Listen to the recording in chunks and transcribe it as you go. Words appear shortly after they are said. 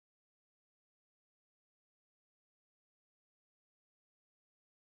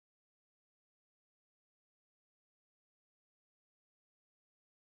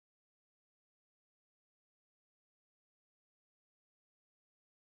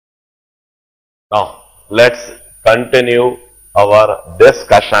Now, let's continue our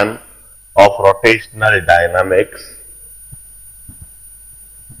discussion of rotational dynamics.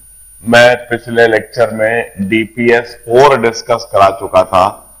 मैं पिछले lecture में डीपीएस 4 डिस्कस करा चुका था.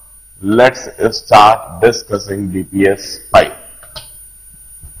 Let's start discussing DPS 5.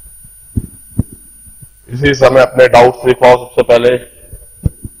 इसी समय अपने डाउट्स लिखवाओ. सबसे पहले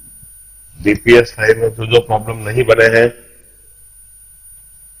डीपीएस 5 में जो प्रॉब्लम नहीं बने हैं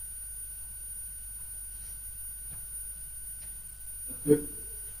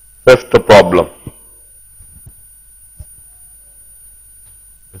fifth problem.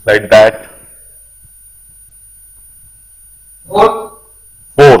 Beside that,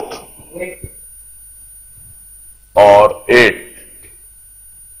 fourth or eighth.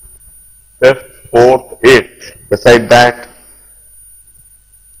 Fifth, fourth, eighth. Beside that,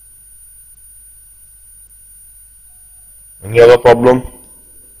 any other problem?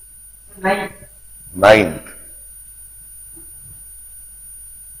 Ninth.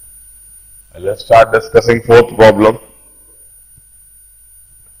 Let's start discussing fourth problem.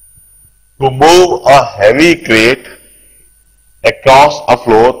 To move a heavy crate across a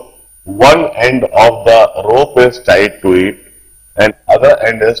floor, one end of the rope is tied to it and other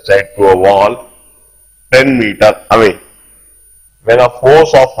end is tied to a wall 10 meters away. When a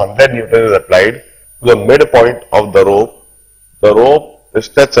force of 100 Newton is applied to the midpoint of the rope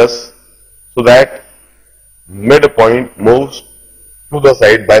stretches so that midpoint moves to the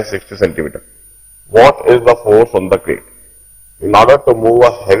side by 60 centimeters. What is the force on the crate? In order to move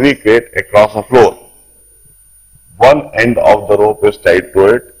a heavy crate across a floor, one end of the rope is tied to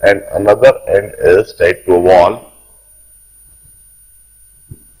it and another end is tied to a wall.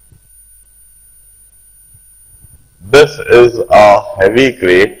 This is a heavy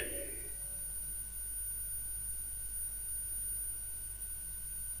crate.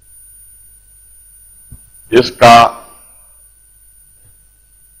 जिसका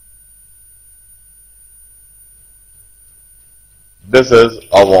this is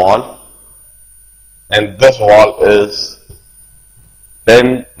a wall and this wall is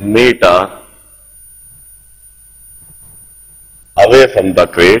 10 meters away from the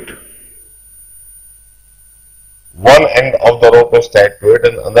crate. One end of the rope is tied to it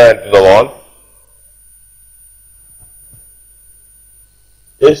and other end to the wall.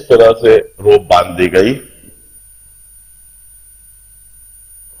 इस तरह से रोप बांध दी गई.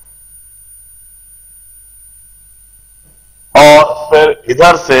 और फिर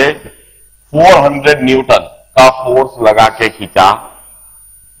इधर से 400 न्यूटन का फोर्स लगा के खींचा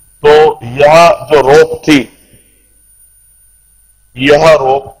तो यह जो रोप थी, यह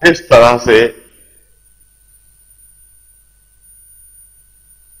रोप इस तरह से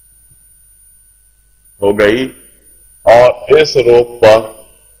हो गई और इस रोप पर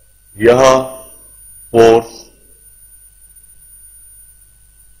यह फोर्स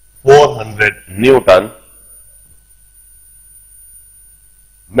 400 न्यूटन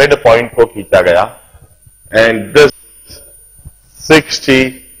मिड पॉइंट को खींचा गया एंड दिस 60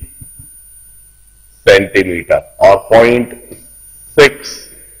 सेंटीमीटर और 0.6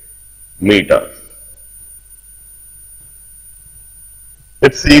 मीटर.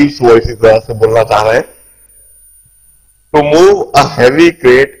 इट सीम्स वो इसी तरह से बोलना चाह रहे हैं. To move a heavy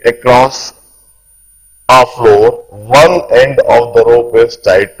crate across a floor, one end of the rope is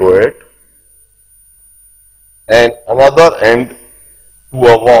tied to it and another end to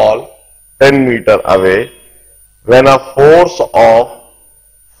a wall 10 meters away. When a force of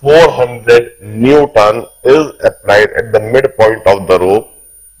 400 Newton is applied at the midpoint of the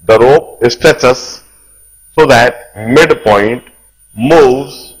rope stretches so that midpoint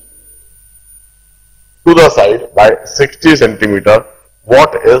moves to the side by 60 centimeters.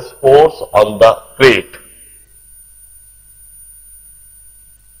 What is force on the crate?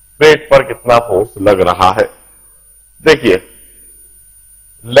 Crate पर कितना force लग रहा है? देखिए,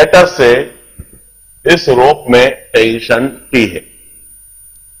 letter से इस रोप में tension T है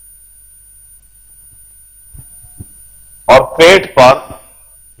और क्रेट पर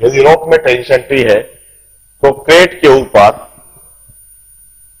यदि रोप में टेंशन T है तो क्रेट के ऊपर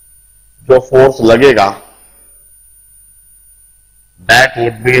जो फोर्स लगेगा that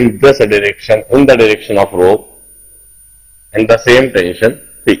would be in this direction, in the direction of rope and the same tension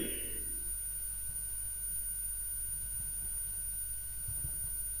T.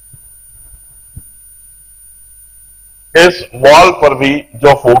 इस वॉल पर भी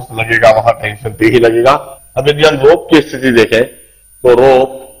जो फोर्स लगेगा वहां टेंशन T ही लगेगा. अब यदि हम रोप की स्थिति देखें तो रोप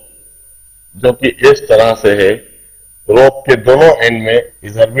जो कि इस तरह से है, रोप के दोनों एंड में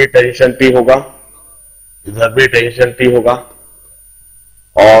इधर भी टेंशन T होगा, इधर भी टेंशन T होगा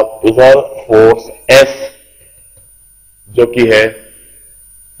और और इधर फोर्स F जो कि है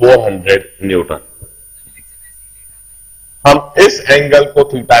 400 न्यूटन। हम इस एंगल को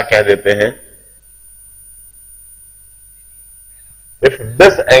थीटा कह देते हैं। If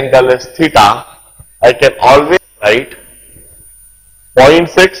this angle is theta, I can always write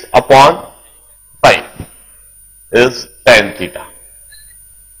 0.6 upon 5 is tan theta.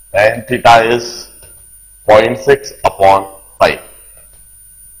 Tan theta is 0.6 upon 5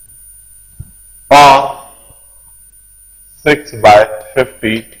 or 6 by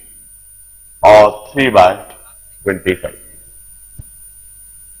 50 or 3 by 25.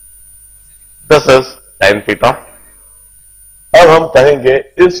 This is tan theta. अब हम कहेंगे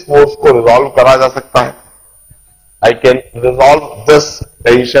इस फोर्स को रिजॉल्व करा जा सकता है। I can resolve this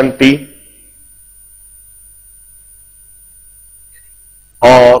tension T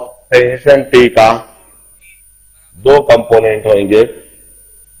और टेंशन T का दो कंपोनेंट होंगे,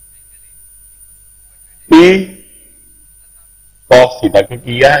 P cos थीटा,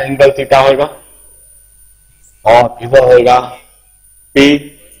 क्योंकि यह एंगल थीटा होगा, और इधर होगा P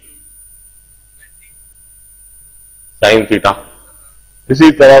साइन थीटा।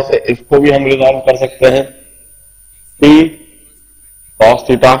 इसी तरह से इसको भी हम रिजॉल्व कर सकते हैं, P cos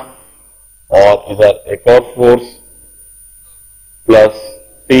थीटा और इधर एक और force plus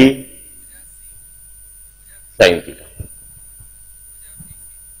T sine theta.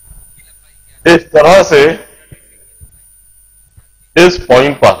 इस तरह से इस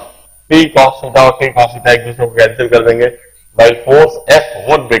पॉइंट पर P cos थीटा और T cos थीटा एक दूसरे को कैंसिल कर देंगे, while force F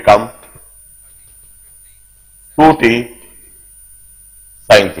would become 2T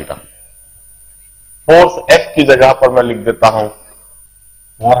sine theta. Force F की जगह पर मैं लिख देता हूं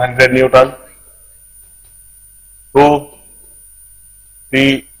 400 न्यूटन, 2T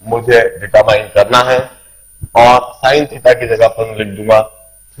मुझे डिटरमाइन करना है, और साइन थीटा की जगह पर मैं लिख दूंगा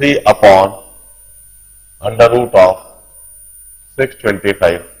 3 upon under root of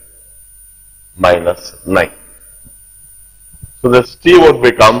 625 minus 9. So this T would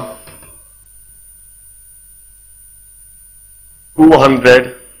become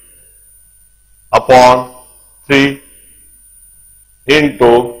 200 upon 3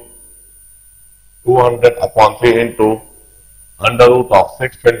 into 200 upon 3 into under root of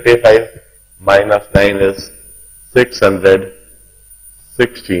 625 minus 9 is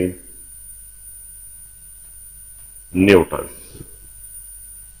 616 newtons.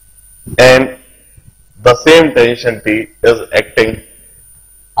 And the same tension T is acting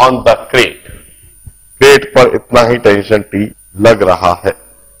on the crate. Crate पर इतना ही tension T लग रहा है.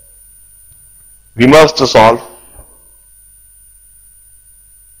 We must solve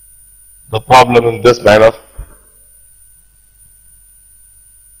the problem in this manner.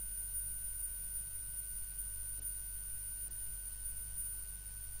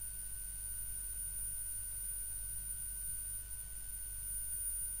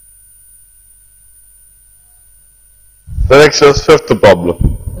 The next is fifth problem.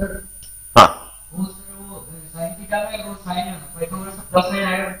 हाँ,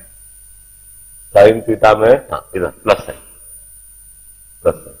 sine theta में हाँ इधर plus है,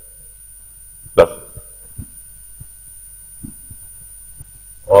 प्लस है, प्लस,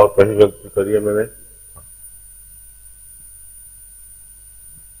 और कहीं गलती करी है मैंने,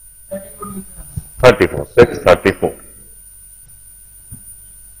 34, 634.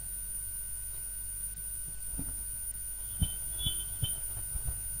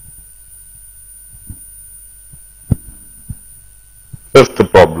 Fifth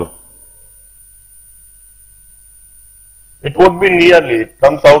problem. It would be nearly, it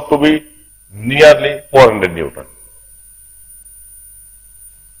comes out to be nearly 400 Newton.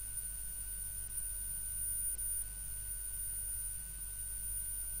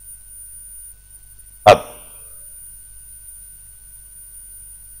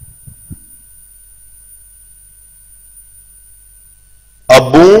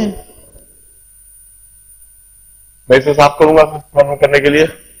 अब बूम मैं इसे साफ करूंगा प्रॉब्लम करने के लिए.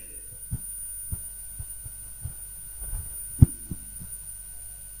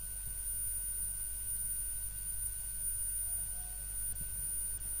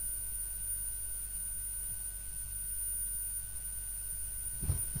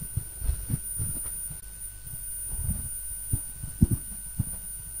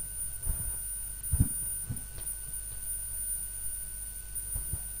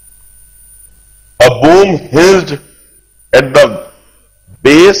 A boom hinged at the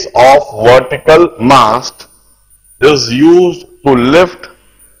base of vertical mast is used to lift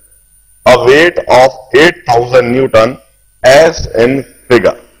a weight of 8000 Newton as in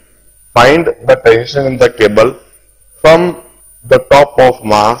figure. Find the tension in the cable from the top of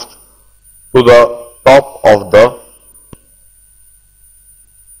mast to the top of the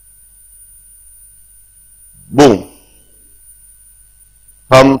boom.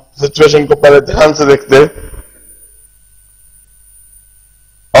 हम situation को पहले ध्यान से देखते हैं.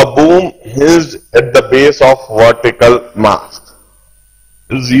 A boom hinged at the base of vertical mast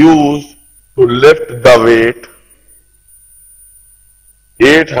is used to lift the weight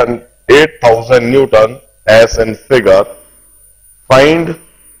 8,000 Newton as in figure. Find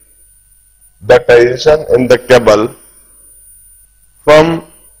the tension in the cable from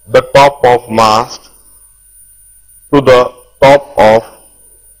the top of mast to the top of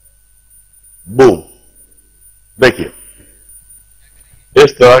boom. देखिए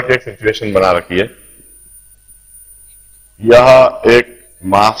इस तरह की एक situation बना रखी है. यह एक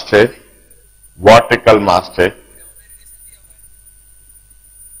मास्ट है, वर्टिकल मास्ट है.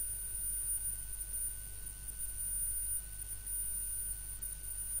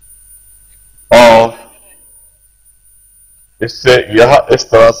 और इससे यह इस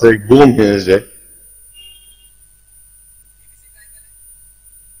तरह से एक बूम हिंज है.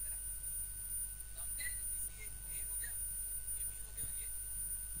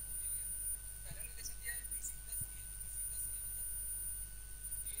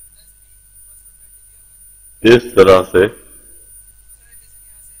 इस तरह से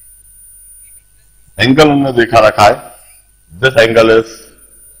एंगल हमने देखा रखा है. दिस एंगल इज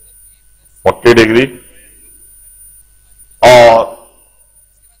 40 डिग्री और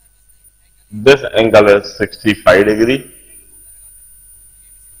दिस एंगल इज 65 डिग्री.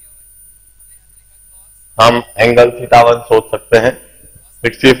 हम एंगल θ1 सोच सकते हैं.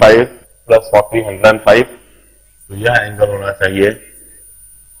 65 प्लस 40 105. तो यह एंगल होना चाहिए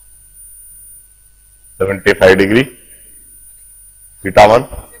 75 डिग्री θ1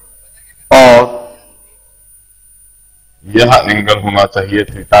 और यह एंगल होना चाहिए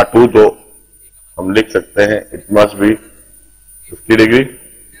θ2 जो हम लिख सकते हैं इट मस्ट बी 50 डिग्री.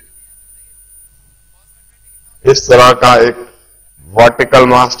 इस तरह का एक वर्टिकल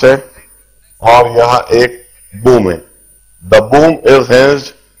मास्ट है और यह एक बूम है. The boom is hinged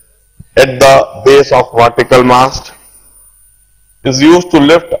at the base of vertical mast is used to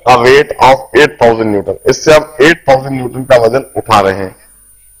lift a weight of 8,000 Newton. इससे हम 8,000 न्यूटन का वजन उठा रहे हैं.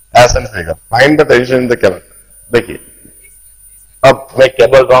 ऐसा figure. Find the tension in the cable. देखिए अब मैं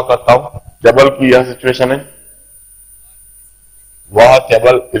केबल ड्रॉ करता हूं. केबल की यह सिचुएशन है. वह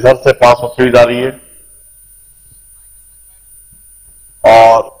केबल इधर से पास होती हुई जा रही है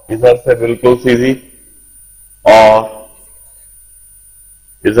और इधर से बिल्कुल सीधी और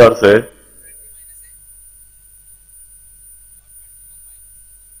इधर से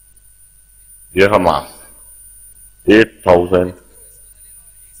यह मास 8,000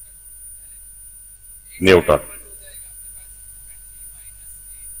 न्यूटन.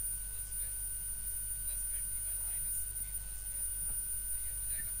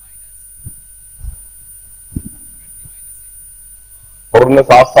 और उन्होंने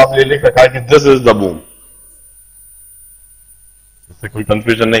साफ साफ ये लिख रखा है कि दिस इज द बूम. इससे कोई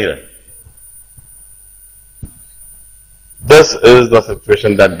कंफ्यूजन नहीं रहे. This is the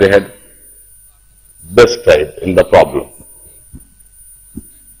situation that they had described in the problem.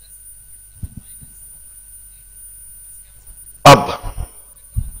 अब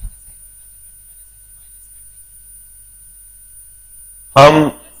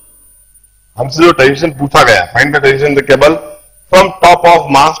हमसे जो टेंशन पूछा गया, find the tension the cable from top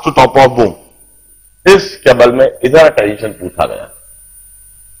of mast to top of boom. इस केबल में इधर टेंशन पूछा गया.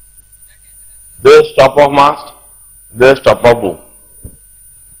 This top of mast, this top of boom.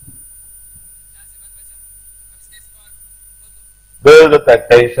 This is the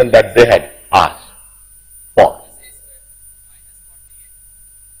tension that they had asked for.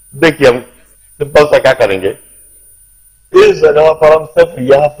 देखिए हम simple सा क्या करेंगे. इस जगह पर हम सिर्फ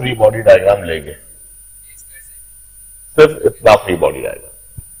यह फ्री बॉडी डायग्राम लेंगे. सिर्फ इतना फ्री बॉडी डायग्राम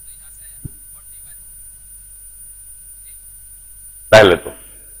पहले तो.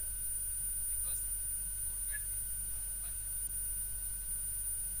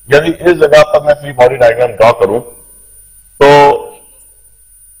 यदि इस जगह पर मैं फ्री बॉडी डायग्राम ड्रॉ करूं तो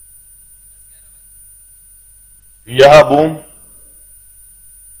यह बूम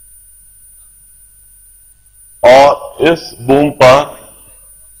और इस बूम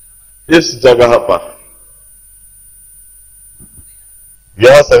पर इस जगह पर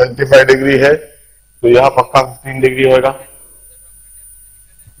यह 75 डिग्री है तो यह पक्का 15 डिग्री होगा.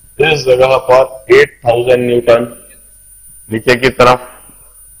 इस जगह पर 8,000 न्यूटन नीचे की तरफ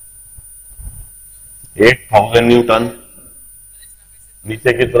 8,000 न्यूटन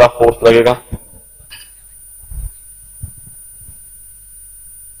नीचे की तरफ फोर्स लगेगा.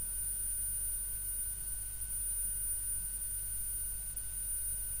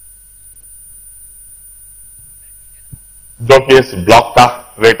 जो कि इस ब्लॉक का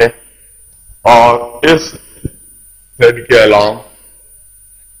वेट है, और इस थ्रेड के अलाउंग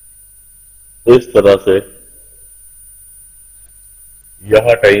इस तरह से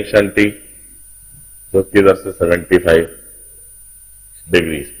यह टेंशन टी जो कि इधर से 75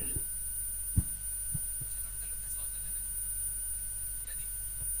 डिग्री।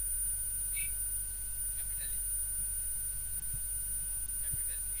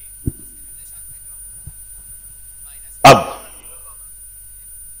 अब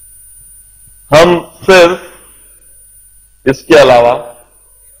हम सिर्फ इसके अलावा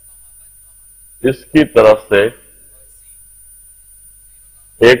इसकी तरफ से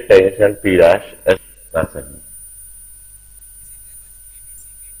एक टेंशन टी डैश एस चाहिए।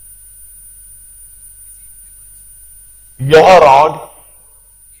 यह रॉड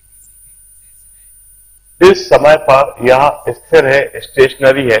इस समय पर यह स्थिर है,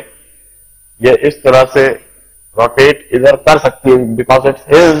 स्टेशनरी है, यह इस तरह से रोटेट इधर कर सकती है बिकॉज इट्स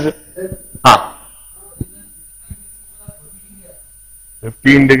हिज। हाँ,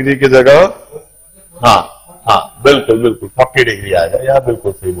 15 डिग्री की जगह, हाँ हाँ बिल्कुल बिल्कुल 40 डिग्री आएगा, यह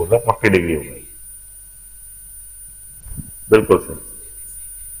बिल्कुल सही बोल रहे हैं, 40 डिग्री होगा, बिल्कुल सही,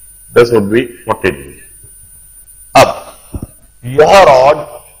 दिस वुड बी 40 डिग्री। अब यह रॉड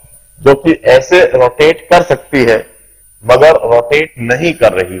जो कि ऐसे रोटेट कर सकती है मगर रोटेट नहीं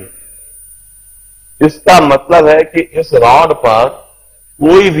कर रही है, इसका मतलब है कि इस रॉड पर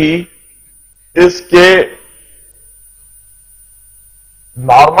कोई भी इसके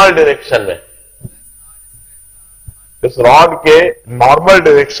नॉर्मल डायरेक्शन में, इस रॉड के नॉर्मल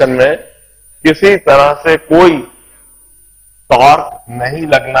डायरेक्शन में किसी तरह से कोई टॉर्क नहीं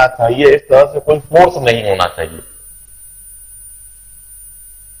लगना चाहिए, इस तरह से कोई फोर्स नहीं होना चाहिए।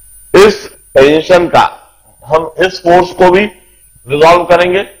 इस टेंशन का हम इस फोर्स को भी रिजॉल्व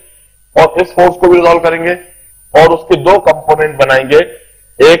करेंगे और इस फोर्स को भी रिजॉल्व करेंगे और उसके दो कंपोनेंट बनाएंगे,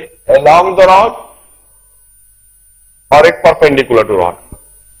 एक अलोंग द रॉड और एक परपेंडिकुलर टू रॉड,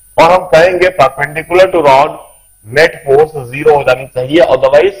 और हम कहेंगे perpendicular to rod net force 0 हो जानी चाहिए,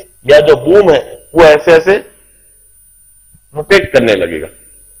 अदरवाइज यह जो बूम है वो ऐसे ऐसे रोटेट करने लगेगा।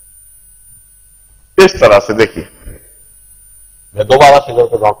 इस तरह से देखिए, मैं दोबारा फिगर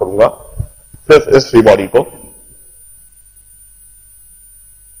को ड्रॉ करूंगा सिर्फ इस फ्री बॉडी को।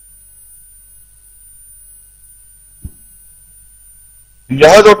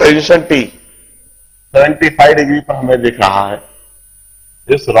 यह जो टेंशन टी 75 डिग्री पर हमें दिख रहा है,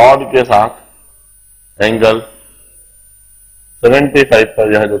 इस रॉड के साथ एंगल 75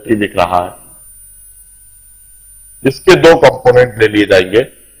 पर यह जो टी दिख रहा है, इसके दो कंपोनेंट ले लिए जाएंगे।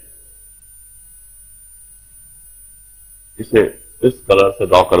 इसे इस कलर से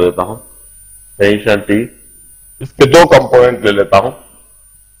ड्रॉ कर देता हूं, टेंशन टी, इसके दो कंपोनेंट ले लेता हूं,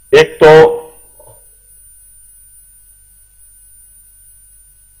 एक तो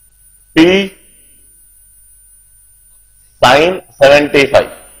टी साइन 75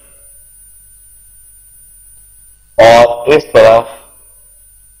 और इस तरफ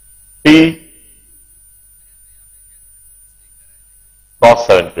टी कॉस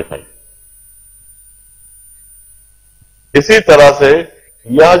 75। इसी तरह से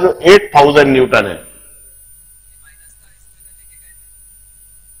यह जो 8000 न्यूटन है,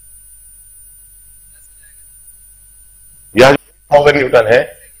 यह 8000 न्यूटन है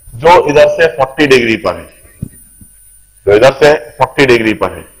जो इधर से 40 डिग्री पर है, जो इधर से 40 डिग्री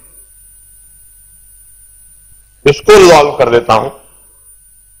पर है, इसको रिजॉल्व कर देता हूं।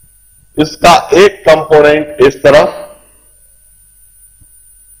 इसका एक कंपोनेंट इस तरफ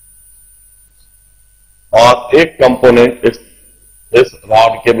और एक कंपोनेंट इस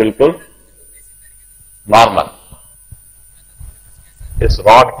रॉड के बिल्कुल नॉर्मल, इस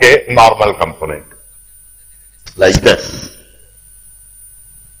रॉड के normal component like this.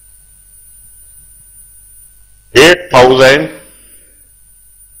 8000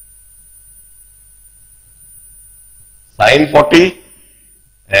 sin 40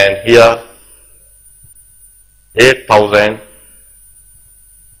 and here 8000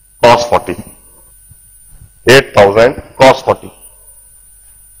 cos 40, 8000 cos 40।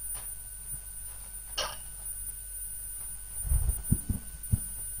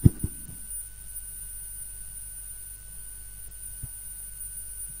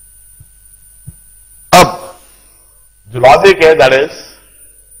 अब जो लॉजिक है दैट इज,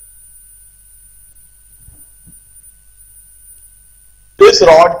 इस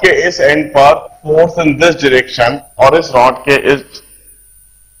रॉड के इस एंड पर फोर्स इन दिस डायरेक्शन और इस रॉड के इस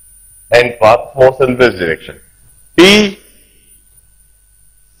एंड पर force in this direction, T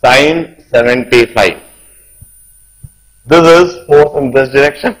sign 75, this is force in this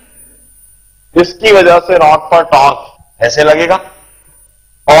direction. इसकी वजह से रॉड पर टॉर्क ऐसे लगेगा,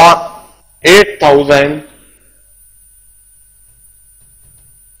 और 8000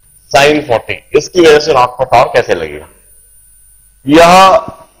 साइन 40, इसकी वजह से रॉड का टॉर्क कैसे लगेगा। यह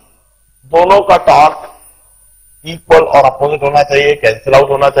दोनों का टॉर्क इक्वल और अपोजिट होना चाहिए, कैंसिल आउट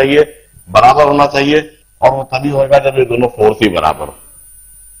होना चाहिए, बराबर होना चाहिए, और वो तभी होगा जब ये दोनों फोर्स ही बराबर हो।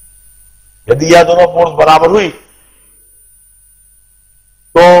 यदि यह दोनों फोर्स बराबर हुई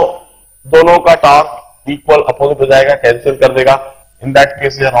तो दोनों का टॉर्क इक्वल अपोजिट हो जाएगा, कैंसिल कर देगा। इन दैट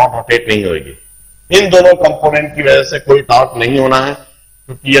केस ये रॉड रोटेट नहीं होगी। इन दोनों कंपोनेंट की वजह से कोई टॉर्क नहीं होना है,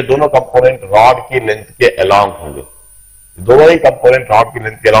 क्योंकि ये दोनों कंपोनेंट रॉड की लेंथ के अलोंग होंगे, दोनों ही कंपोनेंट रॉड की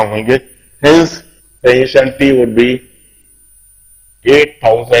लेंथ के अलोंग होंगे। Hence tension T would be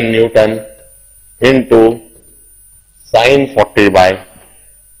 8000 Newton into sin 40 by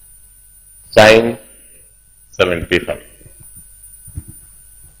sin 75.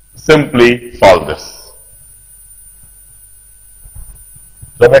 Simply solve this.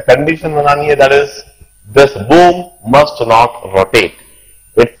 So the condition बनानी है, that is this boom must not rotate.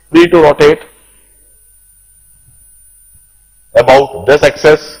 It's free to rotate about this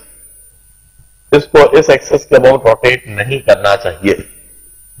axis. इसको इस access के about rotate नहीं करना चाहिए।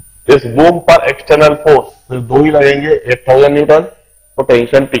 इस boom पर एक्सटर्नल फोर्स सिर्फ दो ही लगेंगे, 8000 न्यूटन और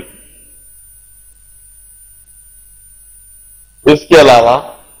टेंशन T। इसके अलावा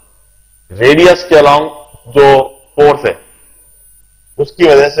रेडियस के अलाउंग जो फोर्स है उसकी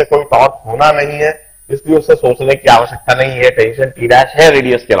वजह से कोई टॉर्क होना नहीं है, इसलिए उससे सोचने की आवश्यकता नहीं है। टेंशन T डैश है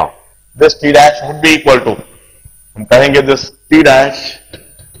रेडियस के along. This T dash would be equal to, हम कहेंगे दिस T डैश,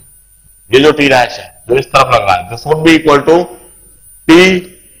 ये जो T डैश है जो इस तरफ लग रहा है, this would be equal to T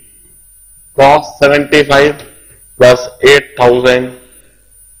cos 75 plus 8000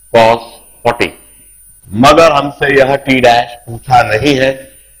 cos 40। मगर हमसे यह T डैश पूछा नहीं है,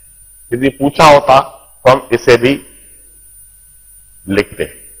 यदि पूछा होता तो हम इसे भी लिखते।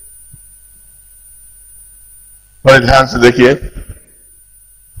 थोड़े ध्यान से देखिए,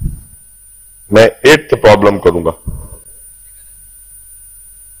 मैं 8th प्रॉब्लम करूंगा।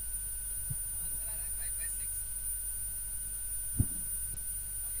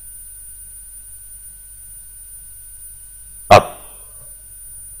 अब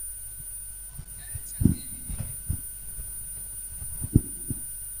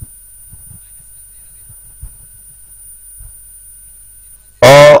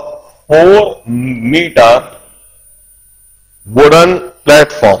 4 meter wooden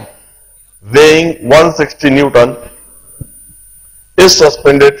platform weighing 160 Newton is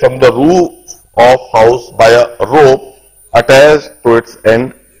suspended from the roof of house by a rope attached to its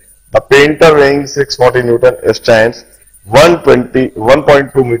end. The painter weighing 640 Newton stands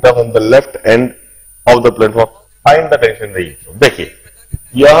 1.2 meter on the left end of the platform. Find the tension ratio. देखिए,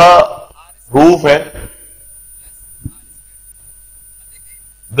 यह roof है,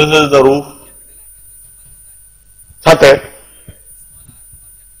 this is the roof, छत है।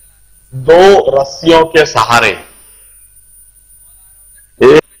 दो रस्सियों के सहारे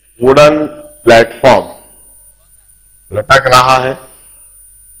एक वुडन प्लेटफॉर्म लटक रहा है,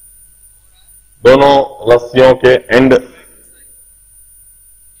 दोनों रस्सियों के एंड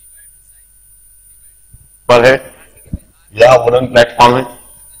पर है। यह वुडन प्लेटफॉर्म है।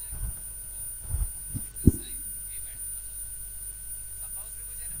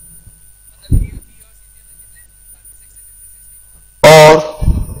 और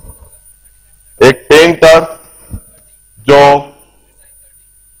एक पेंटर जो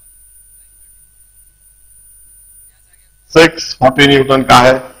 640 न्यूटन का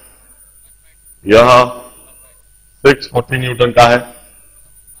है, यह 640 न्यूटन का है।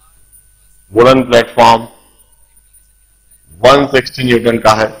 वुडन प्लेटफॉर्म 160 न्यूटन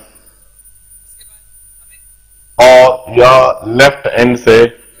का है, और यह लेफ्ट एंड से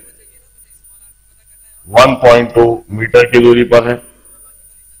 1.2 मीटर की दूरी पर है।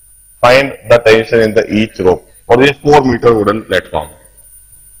 Find the tension in the each रोप, और ये 4 मीटर वुडन प्लेटफॉर्म।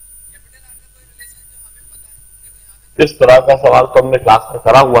 इस तरह का सवाल तो हमने क्लास में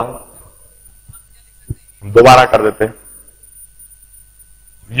करा हुआ है, दोबारा कर देते हैं।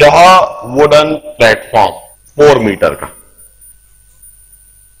 यह वुडन प्लेटफॉर्म 4 मीटर का,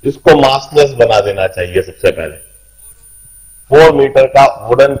 इसको मासलेस बना देना चाहिए सबसे पहले। 4 मीटर का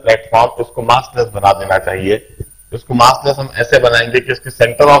वुडन प्लेटफॉर्म, इसको मासलेस बना देना चाहिए। इसको मासलेस हम ऐसे बनाएंगे कि इसके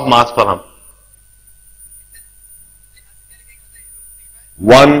सेंटर ऑफ मास पर हम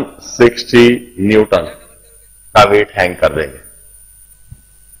 160 न्यूटन का वेट हैंग कर देंगे।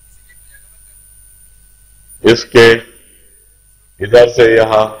 इसके इधर से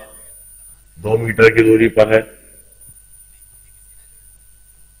यह 2 मीटर की दूरी पर है,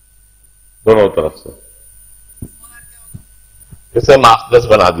 दोनों तरफ से। इसे मास प्लस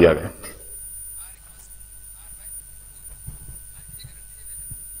बना दिया गया।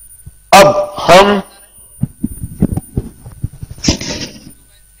 अब हम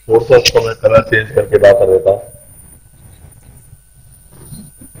फोर्सेस को मैं कलर चेंज करके बात कर देता हूं।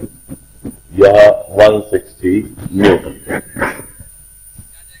 यह 160 न्यूटन।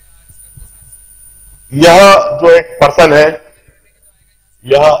 यह जो एक पर्सन है,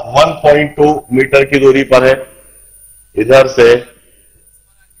 यह 1.2 मीटर की दूरी पर है। इधर से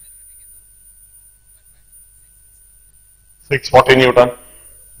 640 Newton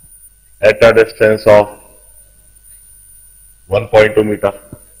at a distance of 1.2 metre.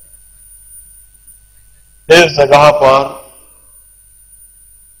 इस जगह पर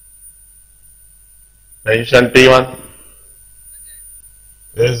टेंशन T1,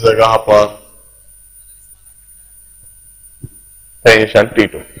 इस जगह पर tension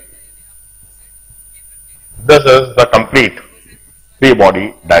T2। This is the complete free body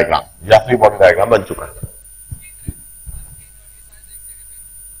diagram या फ्री बॉडी डायग्राम बन चुका है।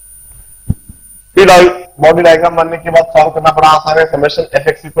 फ्री बॉडी डायग्राम बनने के बाद सॉल्व करना बड़ा आसान है। Summation F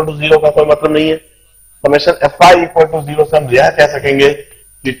x equal to 0 का कोई मतलब नहीं है। Summation F Y equal to 0 से हम यह कह सकेंगे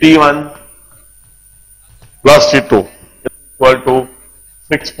कि T1 plus T2 equal to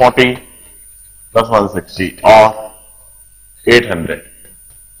 640 plus 160 और 800।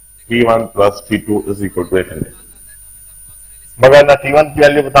 T1 plus T2 is equal to 800। मगर ना T1 की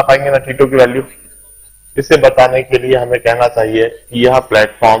वैल्यू बता पाएंगे ना T2 की वैल्यू। इसे बताने के लिए हमें कहना चाहिए कि यह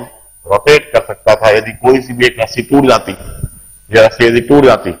प्लेटफॉर्म रोटेट कर सकता था। यदि कोई सी भी एक रस्सी टूट जाती, यह रस्सी यदि टूट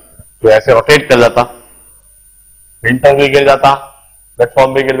जाती तो ऐसे रोटेट कर जाता, प्रिंटर भी गिर जाता,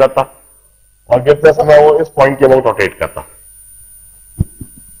 प्लेटफॉर्म भी गिर जाता और गिरते समय वो इस पॉइंट के अबाउट रोटेट करता।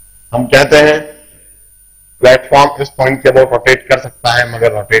 हम कहते हैं प्लेटफॉर्म इस पॉइंट के अबाउट रोटेट कर सकता है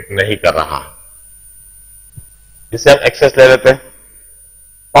मगर रोटेट नहीं कर रहा। इसे हम एक्सेस ले लेते हैं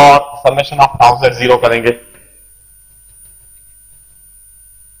और समेशन ऑफ टाउ से 0 करेंगे।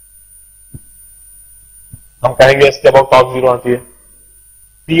 हम कहेंगे इसके अबाउट टॉप 0 आती है।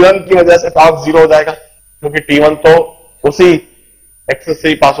 T1 की वजह से टॉप 0 हो जाएगा क्योंकि T1 तो उसी एक्सेस से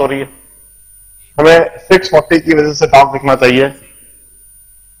ही पास हो रही है। हमें 640 की वजह से टॉप लिखना चाहिए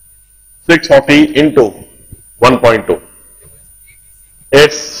 640 into 1.2।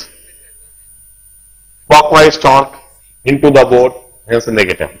 It's clockwise torque into the board, hence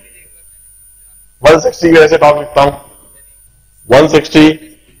negative. 160 की वजह से टॉर्क लिखता हूं 160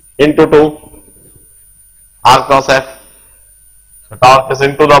 into 2 R cross F। Torque is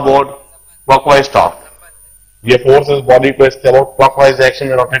into the board, clockwise torque. ये फोर्स इस बॉडी को इसके अबाउट क्लॉकवाइज डायरेक्शन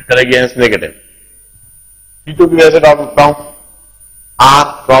में रोटेट करेगी, हेंस नेगेटिव। T2 की वजह से टॉर्क लिखता हूं R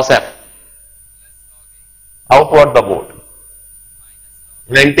cross F outward the board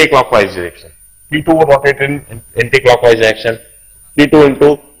in anti-clockwise direction. T2 will rotate in anti-clockwise direction. T2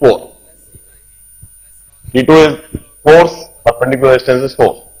 into 4. T2 is force, perpendicular distance is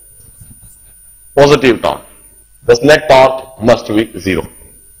force. Positive torque. Thus net torque must be 0.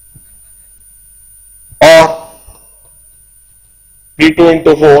 Or T2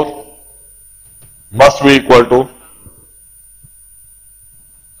 into 4 must be equal to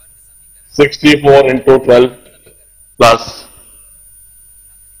 64 into 12 plus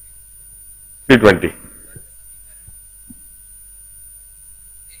 320.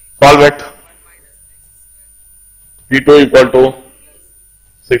 Solve it. T2 equal to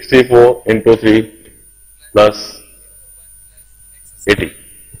 64 into 3 plus 80.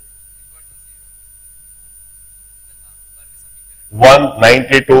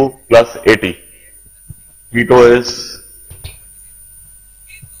 192 plus 80. T2 is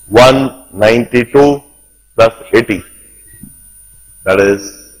 192 plus 80. That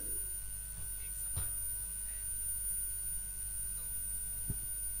is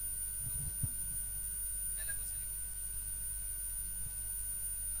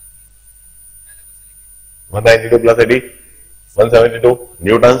 192 plus 80, 172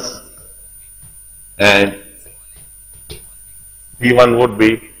 newtons, and P1 would be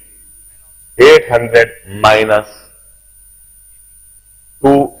 800 minus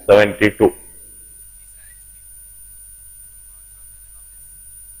 272.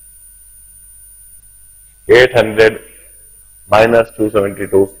 minus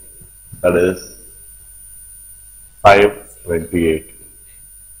 272, that is 528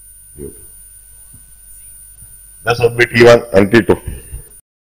 newton. This would be T1 and T2.